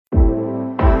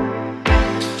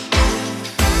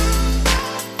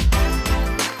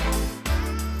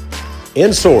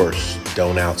Insource,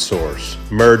 don't outsource.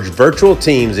 Merge virtual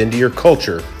teams into your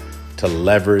culture to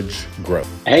leverage growth.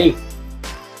 Hey,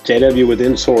 JW with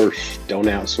Insource, don't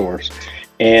outsource.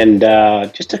 And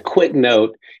just a quick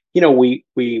note,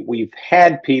 we've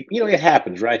had people, it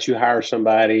happens, right? You hire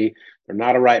somebody, they're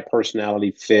not a right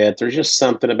personality fit. There's just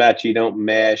something about you don't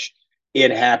mesh.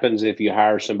 It happens if you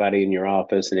hire somebody in your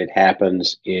office, and it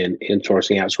happens in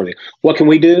insourcing, outsourcing. What can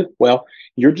we do? Well,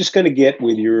 you're just going to get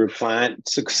with your client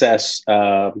success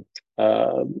a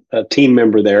team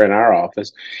member there in our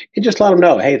office and just let them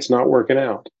know, hey, it's not working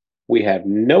out. We have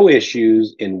no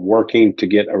issues in working to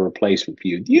get a replacement for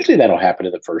you. Usually that'll happen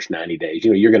in the first 90 days.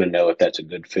 You're going to know if that's a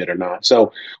good fit or not.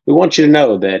 So we want you to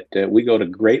know that we go to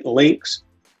great lengths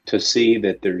to see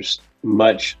that there's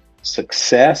much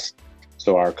success.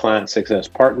 So our client success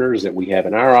partners that we have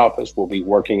in our office will be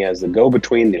working as the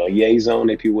go-between, the liaison,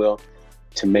 if you will,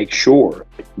 to make sure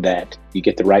that you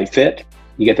get the right fit,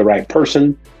 you get the right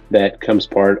person that comes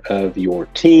part of your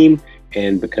team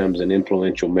and becomes an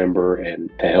influential member and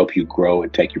to help you grow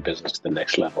and take your business to the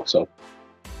next level. So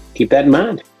keep that in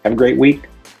mind. Have a great week.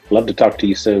 Love to talk to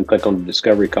you soon. Click on the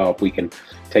discovery call if we can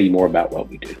tell you more about what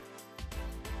we do.